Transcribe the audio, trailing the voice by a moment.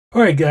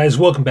Alright guys,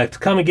 welcome back to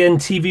Comicgeddon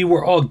TV,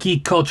 where all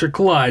geek culture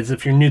collides.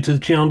 If you're new to the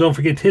channel, don't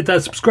forget to hit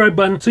that subscribe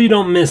button so you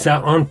don't miss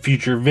out on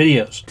future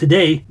videos.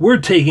 Today, we're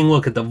taking a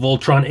look at the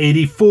Voltron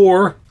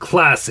 84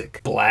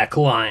 Classic Black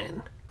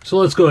Lion. So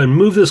let's go ahead and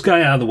move this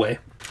guy out of the way.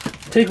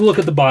 Take a look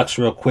at the box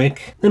real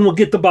quick. Then we'll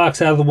get the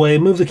box out of the way,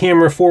 move the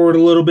camera forward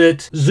a little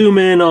bit, zoom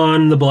in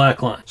on the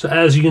Black Lion. So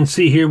as you can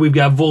see here, we've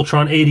got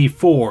Voltron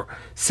 84,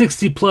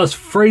 60 plus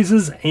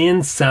phrases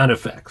and sound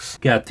effects.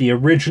 Got the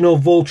original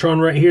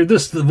Voltron right here.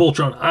 This is the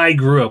Voltron I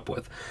grew up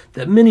with,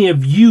 that many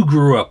of you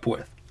grew up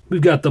with.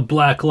 We've got the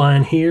Black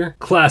Lion here.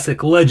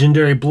 Classic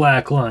legendary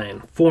Black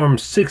Lion. Form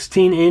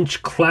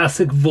 16-inch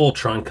classic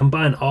Voltron.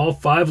 Combine all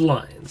 5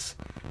 lions.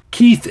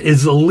 Keith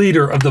is the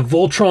leader of the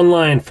Voltron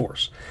Lion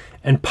Force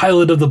and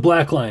pilot of the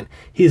Black Lion.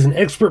 He is an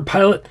expert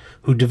pilot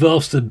who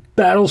develops the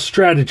battle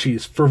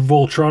strategies for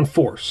Voltron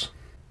Force.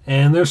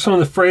 And there's some of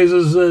the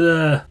phrases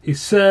that he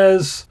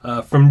says.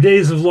 From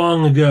days of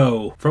long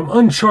ago, from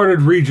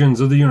uncharted regions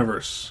of the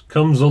universe,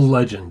 comes a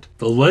legend.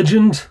 The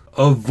legend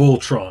of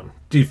Voltron,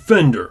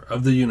 defender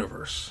of the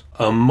universe.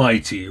 A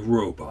mighty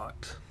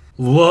robot.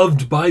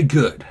 Loved by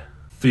good,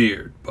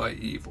 feared by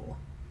evil.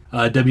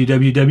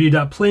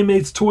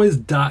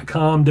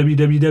 www.playmatestoys.com,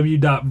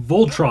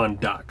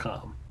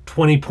 www.voltron.com.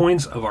 20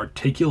 points of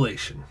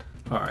articulation.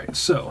 Alright,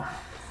 so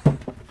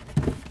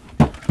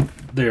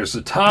there's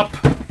the top.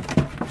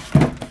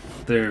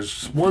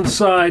 There's one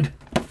side.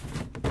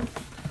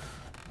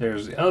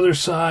 There's the other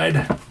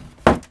side.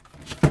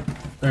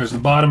 There's the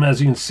bottom, as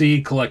you can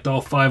see. Collect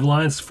all 5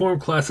 lines to form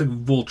classic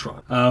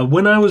Voltron.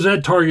 When I was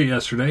at Target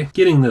yesterday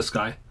getting this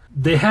guy,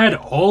 they had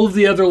all of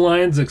the other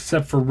lions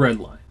except for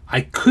Red Lion.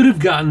 I could have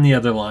gotten the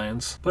other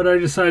lions, but I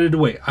decided to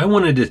wait. I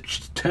wanted to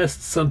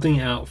test something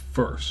out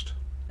first.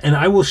 And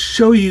I will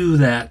show you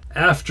that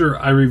after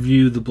I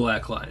review the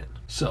Black Lion.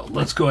 So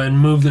let's go ahead and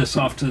move this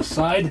off to the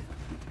side.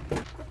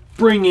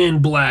 Bring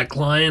in Black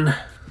Lion.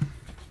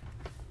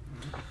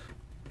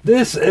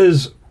 This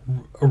is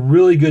a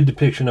really good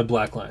depiction of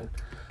Black Lion.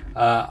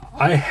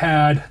 I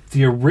had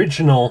the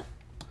original,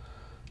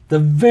 the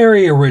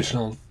very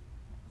original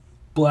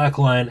Black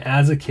Lion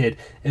as a kid.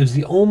 It was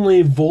the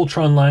only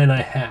Voltron lion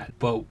I had,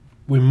 but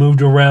we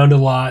moved around a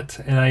lot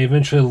and I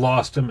eventually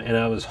lost him and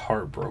I was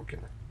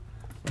heartbroken.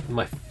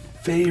 My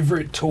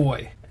favorite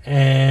toy,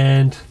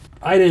 and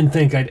I didn't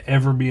think I'd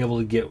ever be able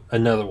to get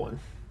another one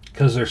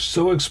because they're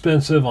so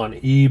expensive on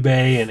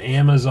eBay and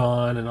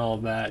Amazon and all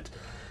that.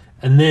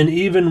 And then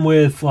even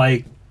with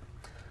like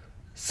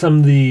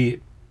some of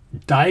the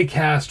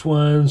die-cast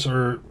ones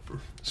or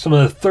some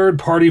of the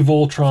third-party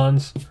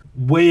Voltrons,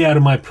 way out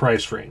of my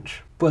price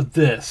range. But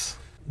this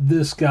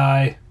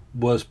guy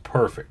was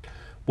perfect.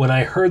 When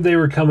I heard they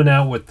were coming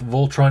out with the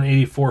Voltron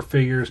 84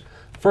 figures,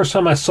 first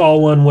time I saw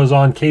one was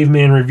on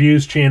Caveman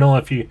Reviews channel.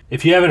 If you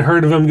haven't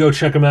heard of him, go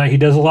check him out. He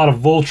does a lot of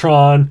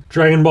Voltron,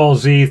 Dragon Ball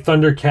Z,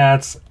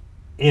 Thundercats,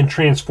 and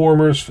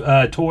Transformers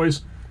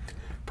toys.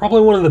 Probably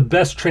one of the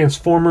best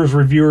Transformers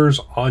reviewers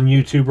on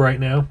YouTube right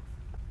now.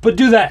 But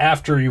do that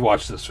after you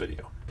watch this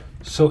video.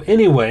 So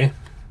anyway,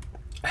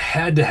 I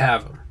had to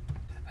have him.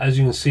 As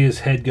you can see, his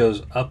head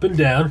goes up and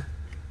down.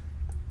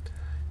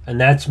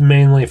 And that's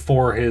mainly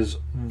for his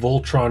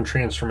Voltron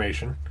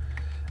transformation.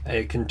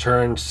 It can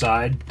turn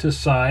side to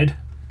side.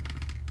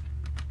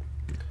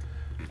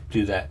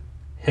 Do that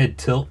head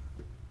tilt.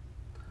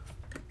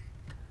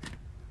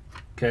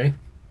 Okay.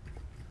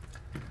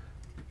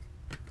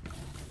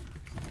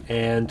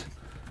 And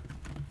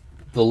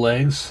the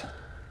legs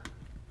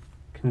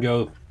can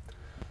go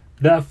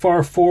that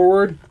far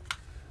forward.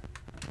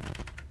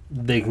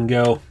 They can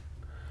go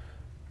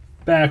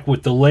back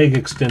with the leg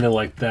extended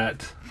like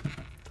that.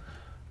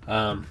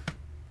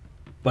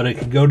 But it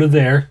can go to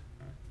there.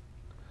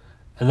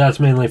 And that's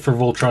mainly for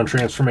Voltron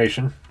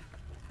transformation.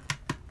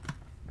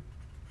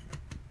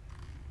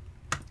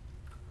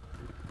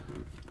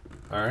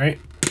 Alright.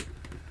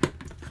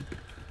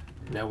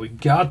 Now we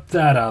got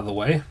that out of the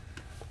way.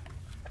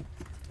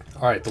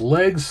 Alright, the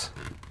legs.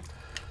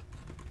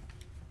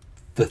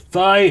 The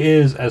thigh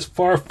is as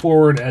far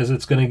forward as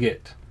it's going to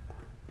get.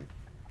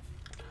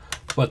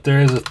 But there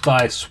is a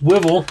thigh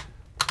swivel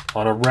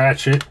on a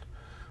ratchet,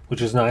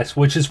 which is nice,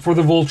 which is for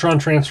the Voltron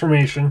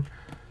transformation.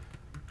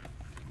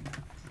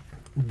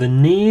 The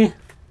knee,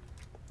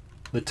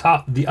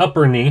 the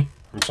upper knee,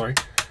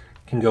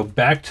 can go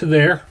back to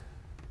there.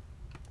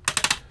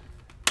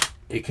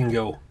 It can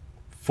go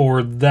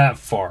forward that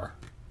far.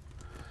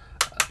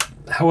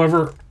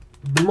 However,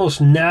 the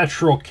most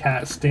natural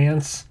cat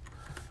stance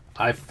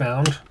I've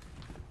found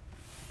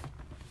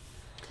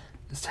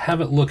is to have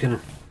it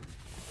looking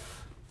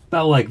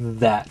about like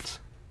that.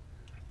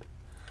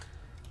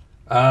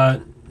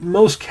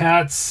 Most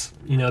cats,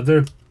 you know,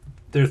 their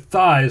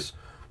thighs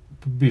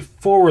be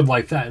forward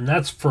like that, and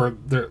that's for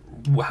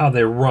how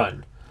they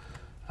run.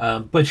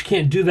 But you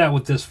can't do that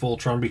with this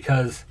Voltron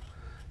because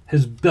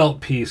his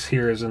belt piece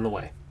here is in the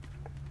way.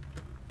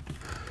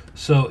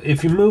 So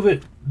if you move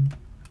it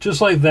just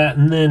like that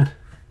and then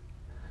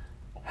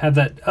have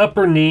that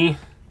upper knee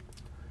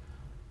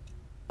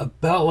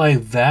about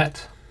like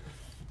that,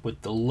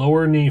 with the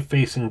lower knee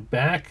facing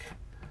back,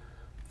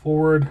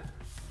 forward,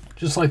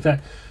 just like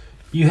that.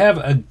 You have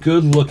a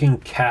good looking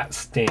cat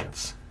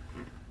stance.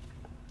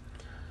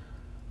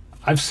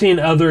 I've seen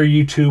other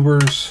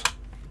YouTubers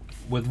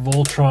with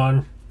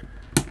Voltron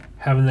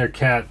having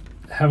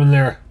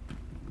their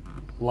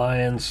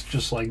lions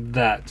just like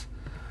that.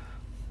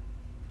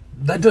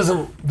 That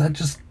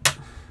just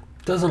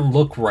doesn't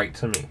look right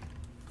to me.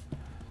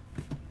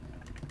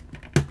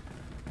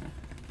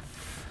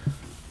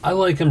 I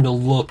like them to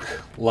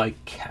look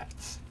like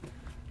cats.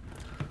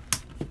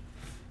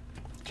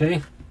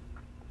 Okay?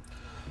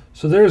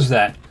 So there's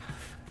that.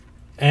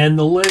 And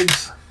the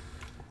legs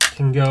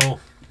can go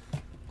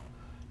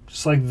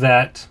just like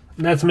that.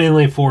 And that's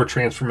mainly for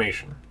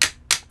transformation.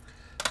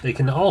 They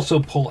can also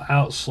pull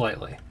out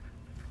slightly.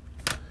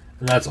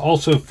 And that's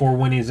also for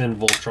when he's in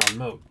Voltron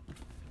mode.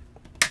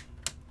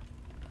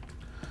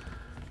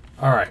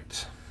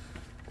 Alright.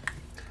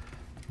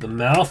 The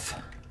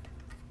mouth.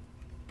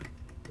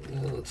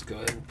 Let's go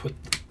ahead and put...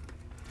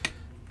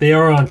 They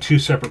are on two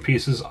separate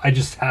pieces. I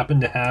just happen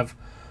to have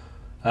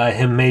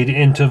him made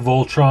into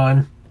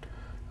Voltron.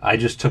 I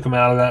just took him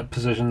out of that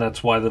position.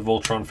 That's why the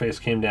Voltron face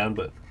came down.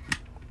 But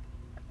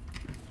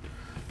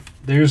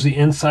there's the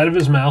inside of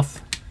his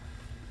mouth.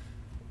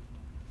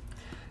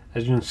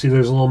 As you can see,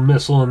 there's a little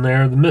missile in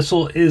there. The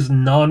missile is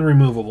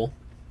non-removable.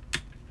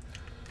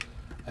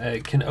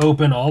 It can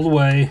open all the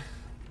way.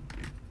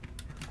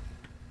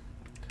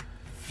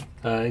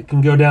 It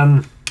can go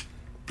down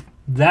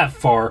that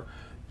far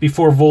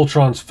before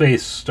Voltron's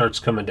face starts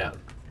coming down.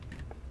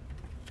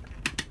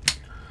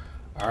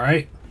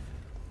 Alright.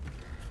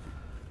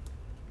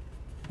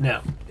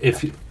 Now,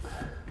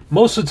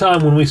 most of the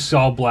time when we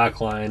saw Black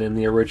Lion in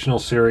the original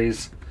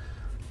series,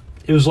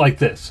 it was like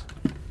this.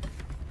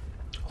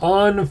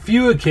 On a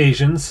few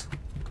occasions,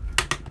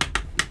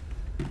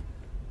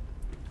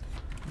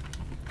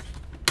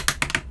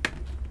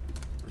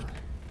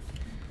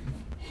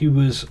 he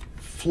was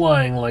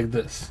flying like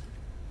this.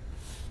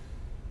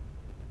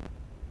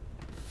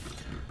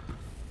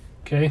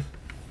 Okay.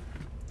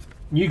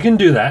 You can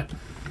do that.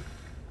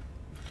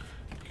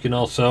 You can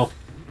also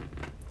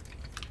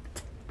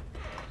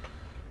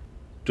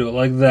do it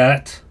like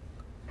that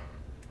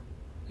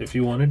if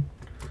you wanted.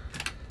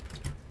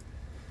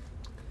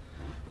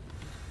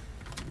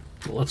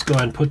 So let's go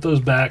ahead and put those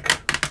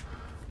back.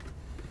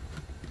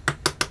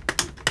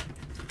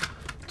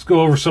 Let's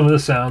go over some of the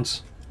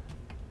sounds.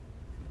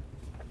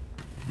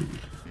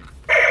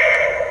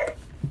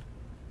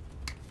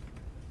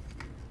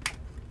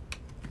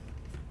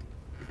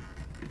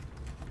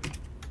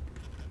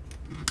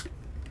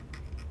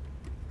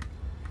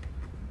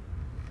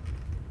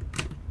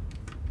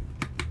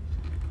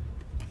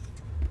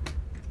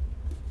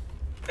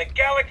 The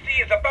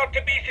galaxy is about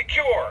to be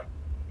secure.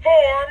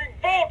 Form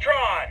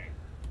Voltron!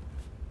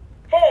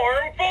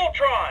 Form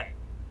Voltron!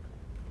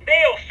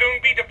 They'll soon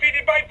be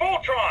defeated by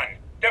Voltron,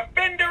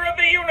 defender of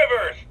the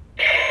universe!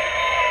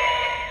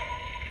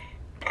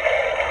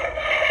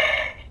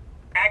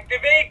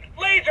 Activate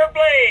laser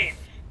blades!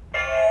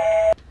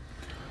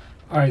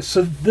 Alright,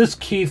 so this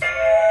Keith,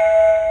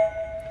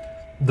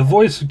 the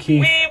voice of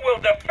Keith, We will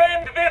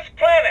defend this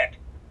planet!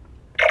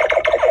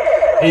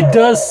 it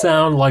does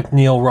sound like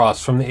Neil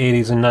Ross from the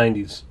 80s and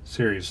 90s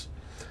series.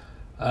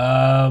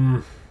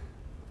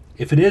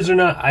 If it is or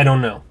not, I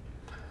don't know.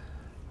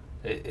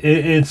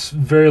 It's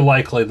very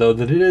likely, though,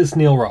 that it is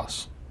Neil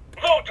Ross.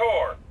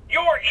 Lotor,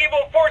 your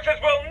evil forces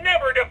will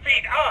never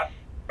defeat us!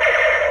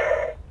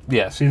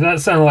 Yeah, see,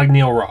 that sounded like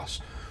Neil Ross,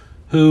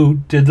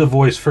 who did the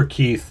voice for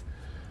Keith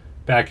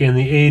back in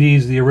the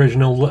 80s, the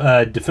original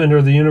Defender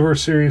of the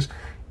Universe series,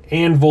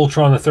 and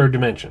Voltron the Third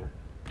Dimension.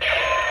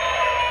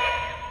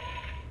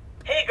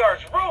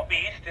 Hagar's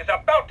Robeast is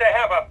about to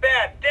have a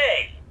bad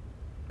day.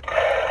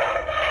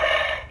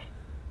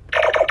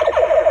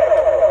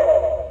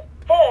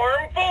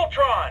 Form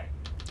Voltron!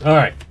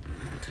 Alright,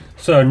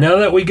 so now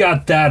that we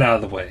got that out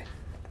of the way,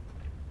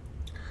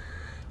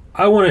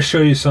 I want to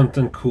show you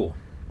something cool.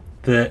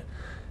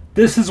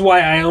 This is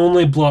why I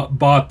only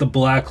bought the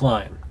Black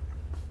Lion.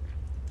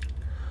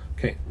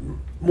 Okay,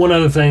 one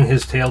other thing,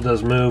 his tail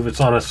does move.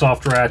 It's on a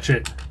soft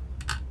ratchet.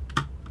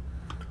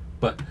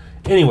 But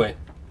anyway,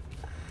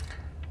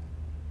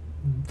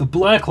 the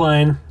Black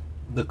Lion,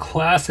 the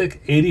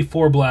classic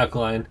 84 Black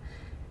Lion,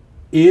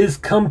 is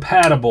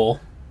compatible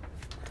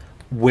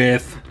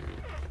with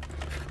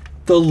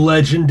the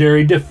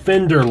legendary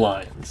Defender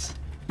lines.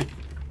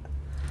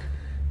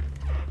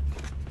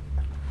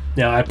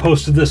 Now, I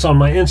posted this on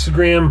my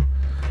Instagram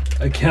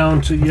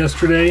account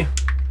yesterday.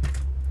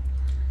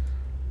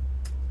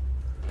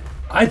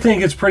 I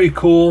think it's pretty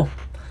cool.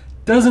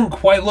 Doesn't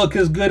quite look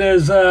as good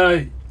as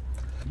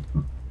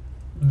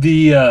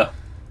the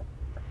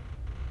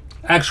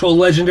actual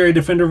legendary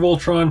Defender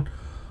Voltron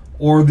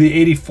or the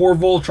 84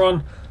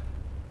 Voltron,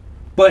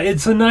 but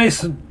it's a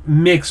nice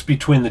mix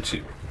between the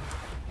two.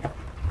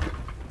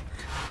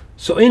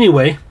 So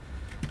anyway,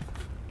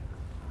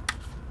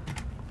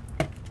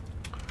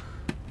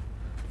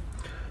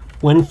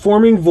 when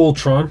forming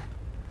Voltron,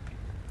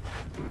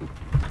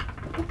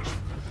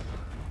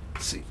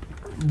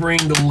 bring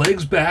the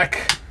legs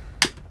back,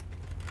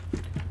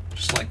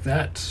 just like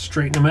that,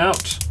 straighten them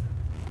out.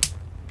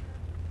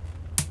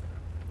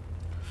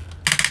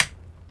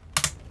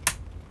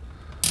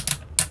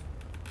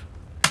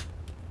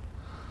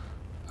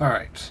 All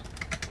right,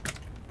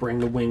 bring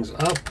the wings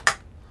up,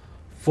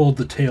 fold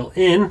the tail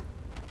in.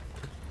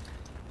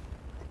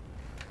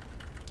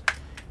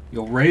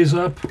 You'll raise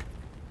up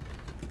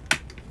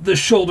the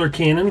shoulder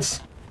cannons,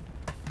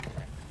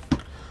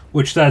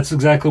 which that's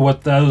exactly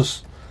what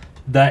that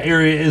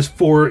area is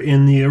for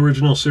in the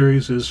original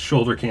series, is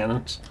shoulder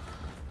cannons.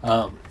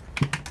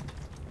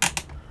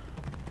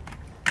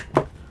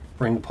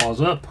 Bring the paws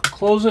up,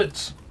 close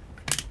it,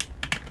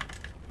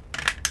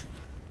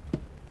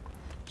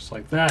 just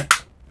like that.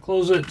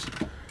 Close it,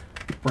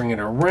 bring it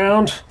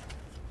around,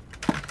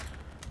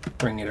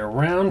 bring it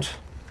around.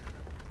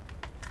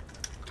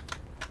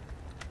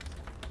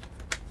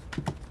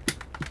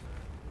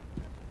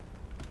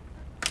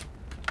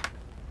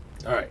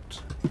 All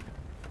right.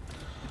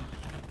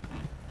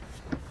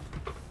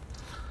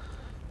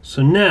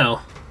 So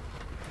now,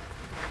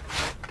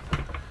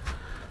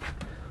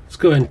 let's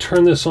go ahead and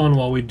turn this on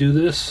while we do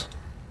this.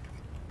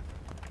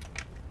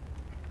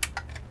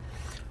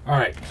 All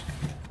right.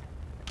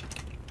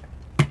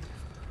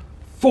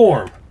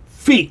 Form,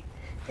 feet,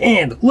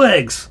 and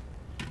legs.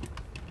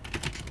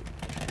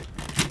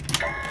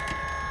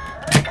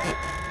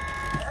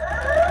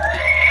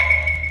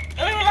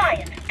 Blue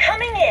Lion,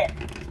 coming in.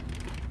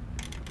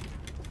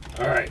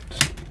 All right.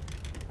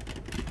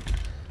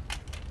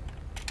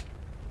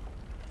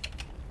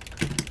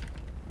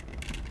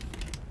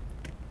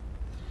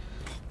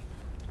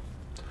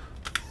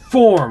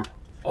 Form,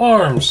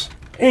 arms,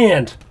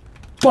 and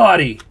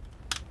body.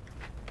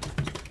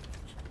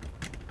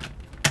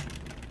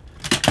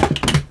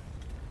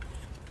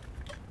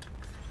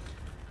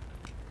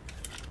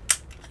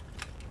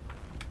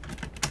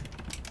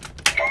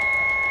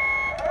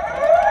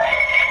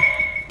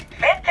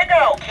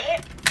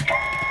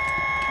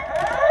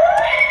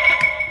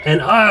 And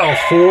I'll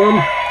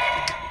form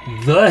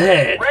the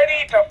head.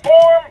 Ready to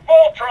form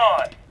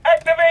Voltron.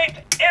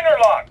 Activate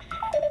interlocks.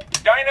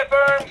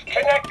 Dynatherms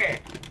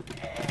connected.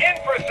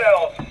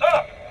 Infracells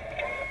up.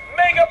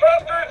 Mega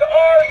thrusters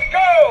are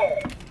go.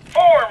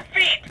 Form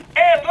feet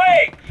and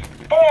legs.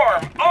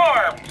 Form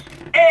arms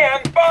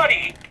and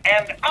body.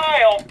 And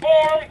I'll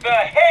form the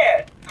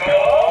head.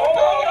 Go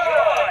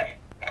Voltron.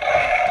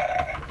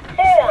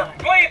 Form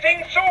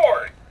blazing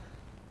sword.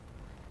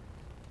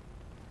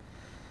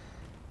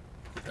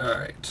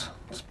 Alright,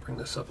 let's bring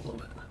this up a little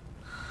bit.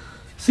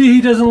 See,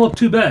 he doesn't look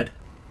too bad.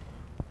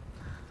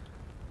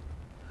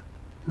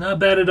 Not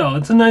bad at all.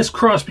 It's a nice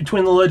cross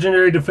between the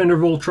Legendary Defender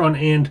Voltron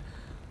and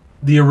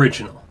the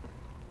original.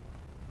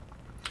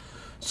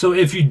 So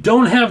if you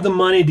don't have the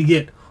money to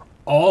get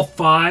all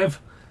 5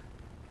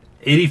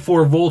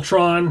 84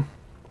 Voltron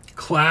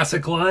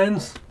classic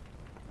lines,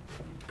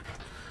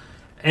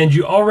 and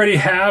you already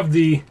have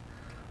the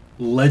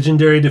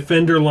Legendary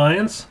Defender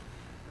lines,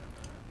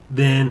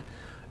 then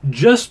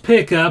just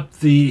pick up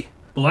the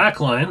black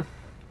line,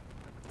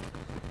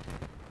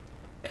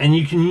 and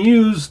you can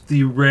use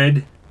the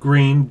red,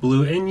 green,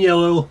 blue, and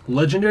yellow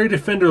Legendary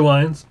Defender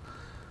lines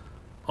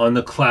on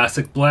the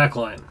classic black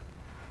line.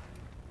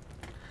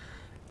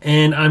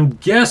 And I'm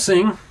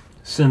guessing,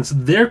 since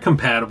they're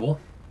compatible,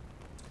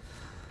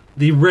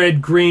 the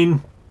red,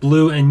 green,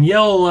 blue, and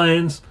yellow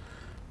lines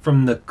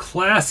from the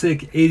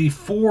classic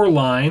 84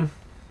 line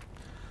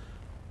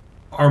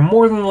are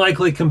more than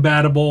likely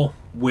compatible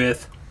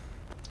with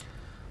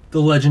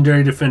the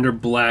Legendary Defender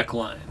black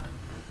line.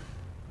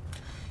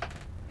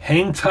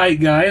 Hang tight,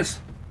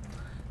 guys.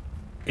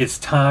 It's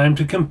time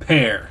to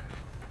compare.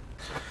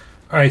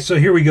 Alright, so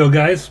here we go,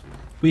 guys.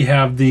 We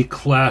have the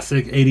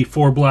classic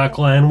 84 black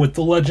line with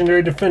the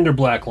Legendary Defender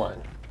black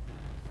line.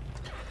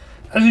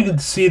 As you can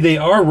see, they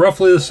are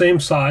roughly the same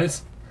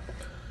size.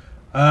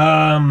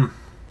 I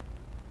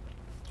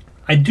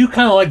do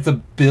kind of like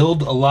the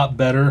build a lot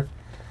better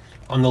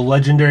on the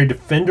Legendary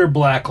Defender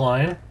black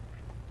line.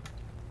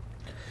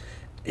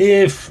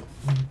 If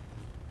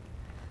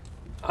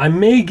I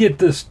may get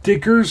the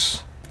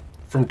stickers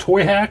from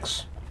Toy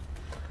Hacks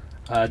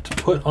to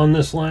put on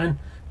this line,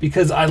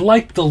 because I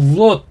like the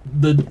look,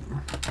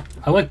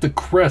 I like the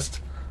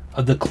crest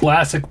of the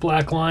classic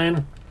black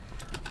line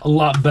a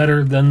lot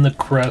better than the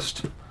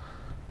crest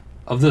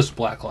of this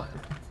black line.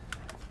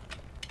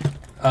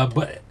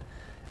 But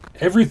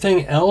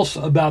everything else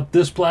about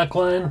this black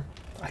line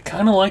I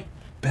kind of like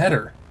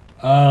better.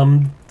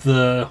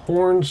 The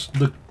horns,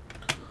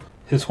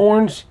 his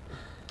horns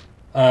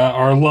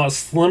are a lot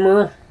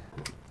slimmer,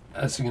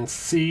 as you can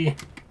see.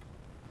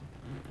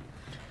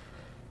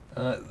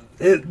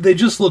 They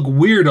just look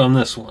weird on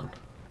this one,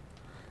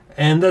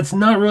 and that's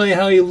not really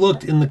how he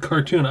looked in the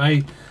cartoon.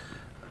 I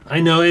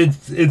know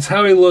it's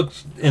how he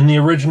looked in the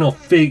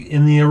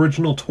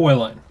original toy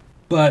line,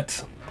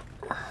 but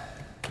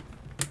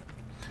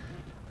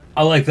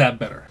I like that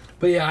better.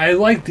 But yeah, I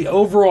like the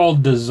overall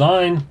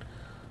design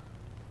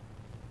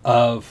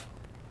of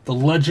the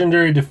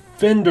Legendary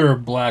Defender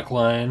black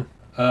line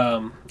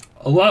a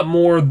a lot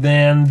more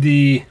than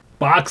the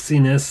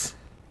boxiness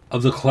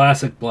of the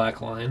classic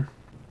Blackline.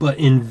 But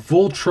in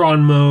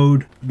Voltron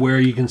mode, where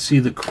you can see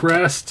the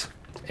crest,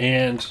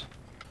 and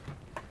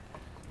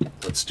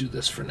let's do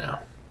this for now.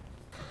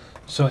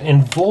 So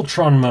in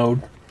Voltron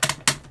mode,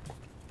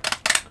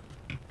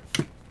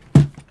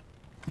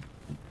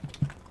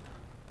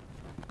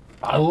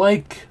 I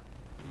like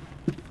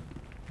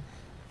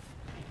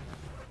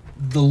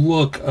the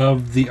look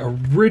of the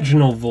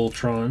original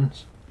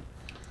Voltron's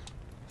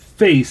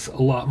face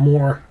a lot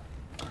more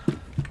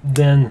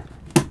than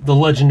the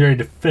Legendary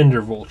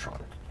Defender Voltron.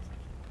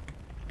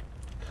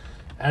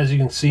 As you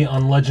can see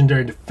on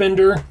Legendary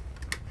Defender,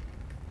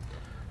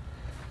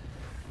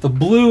 the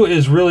blue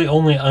is really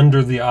only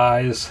under the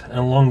eyes and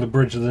along the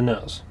bridge of the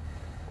nose.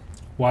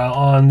 While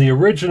on the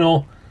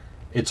original,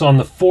 it's on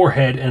the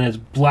forehead and it's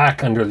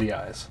black under the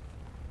eyes.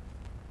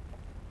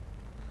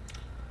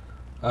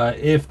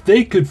 If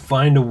they could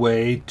find a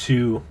way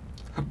to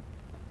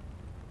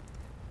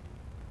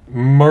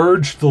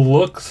merge the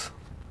looks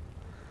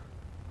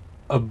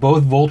of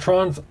both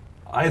Voltrons,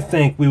 I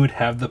think we would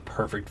have the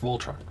perfect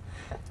Voltron.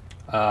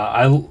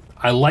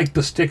 I like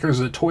the stickers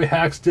that Toy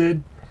Hacks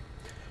did.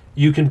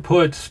 You can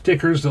put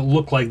stickers that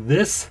look like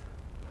this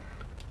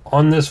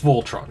on this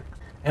Voltron,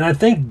 and I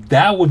think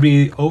that would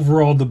be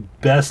overall the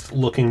best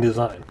looking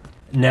design.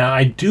 Now,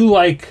 I do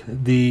like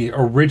the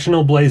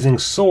original Blazing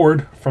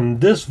Sword from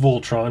this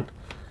Voltron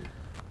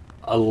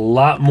a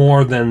lot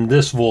more than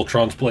this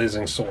Voltron's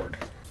Blazing Sword,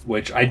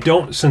 which I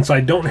don't, since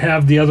I don't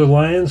have the other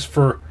lions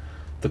for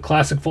the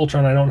classic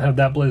Voltron, I don't have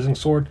that Blazing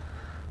Sword.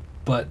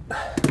 But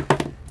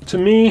to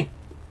me,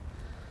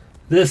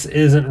 this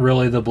isn't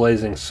really the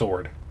Blazing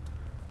Sword.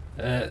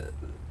 No.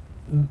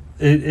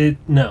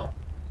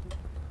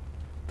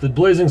 The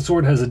Blazing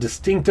Sword has a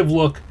distinctive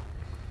look.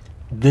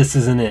 This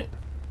isn't it.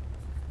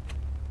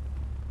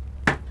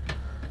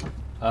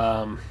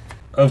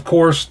 Of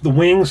course, the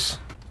wings,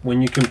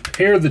 when you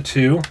compare the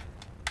two,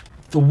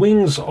 the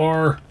wings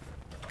are,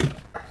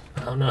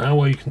 I don't know how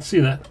well you can see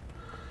that.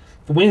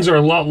 The wings are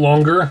a lot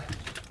longer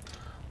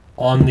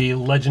on the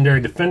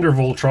Legendary Defender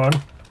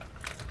Voltron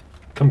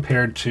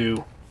compared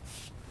to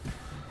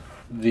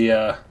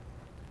the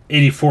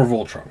 84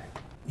 Voltron.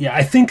 Yeah,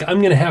 I think I'm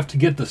going to have to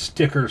get the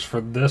stickers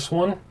for this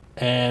one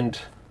and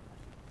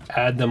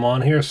add them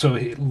on here so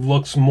it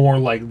looks more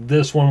like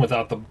this one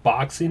without the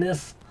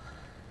boxiness.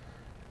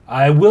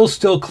 I will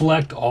still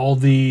collect all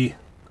the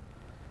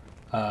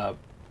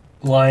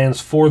lions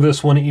for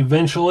this one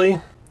eventually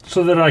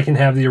so that I can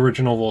have the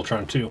original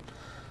Voltron too.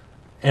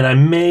 And I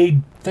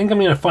think I'm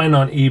going to find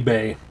on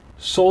eBay,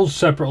 sold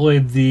separately,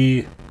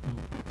 the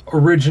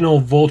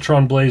original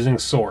Voltron Blazing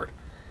Sword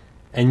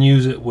and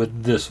use it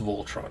with this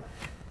Voltron.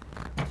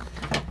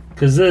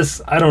 Because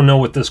this, I don't know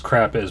what this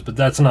crap is, but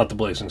that's not the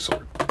Blazing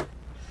Sword.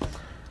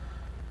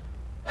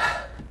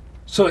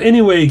 So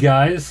anyway,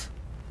 guys,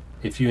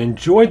 if you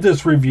enjoyed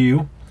this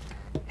review,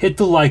 hit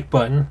the like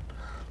button,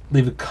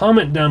 leave a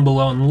comment down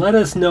below, and let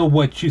us know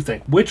what you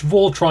think. Which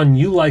Voltron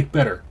you like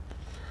better.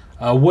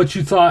 What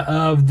you thought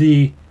of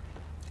the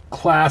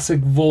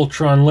classic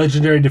Voltron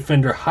Legendary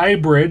Defender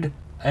Hybrid,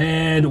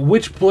 and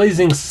which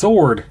Blazing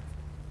Sword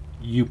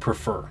you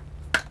prefer.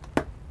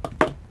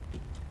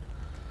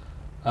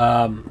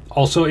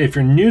 Also, if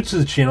you're new to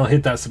the channel,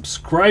 hit that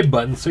subscribe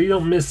button so you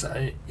don't miss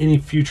any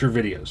future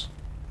videos.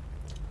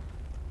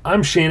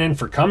 I'm Shannon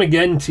for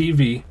Comicgeddon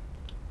TV.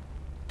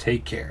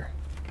 Take care.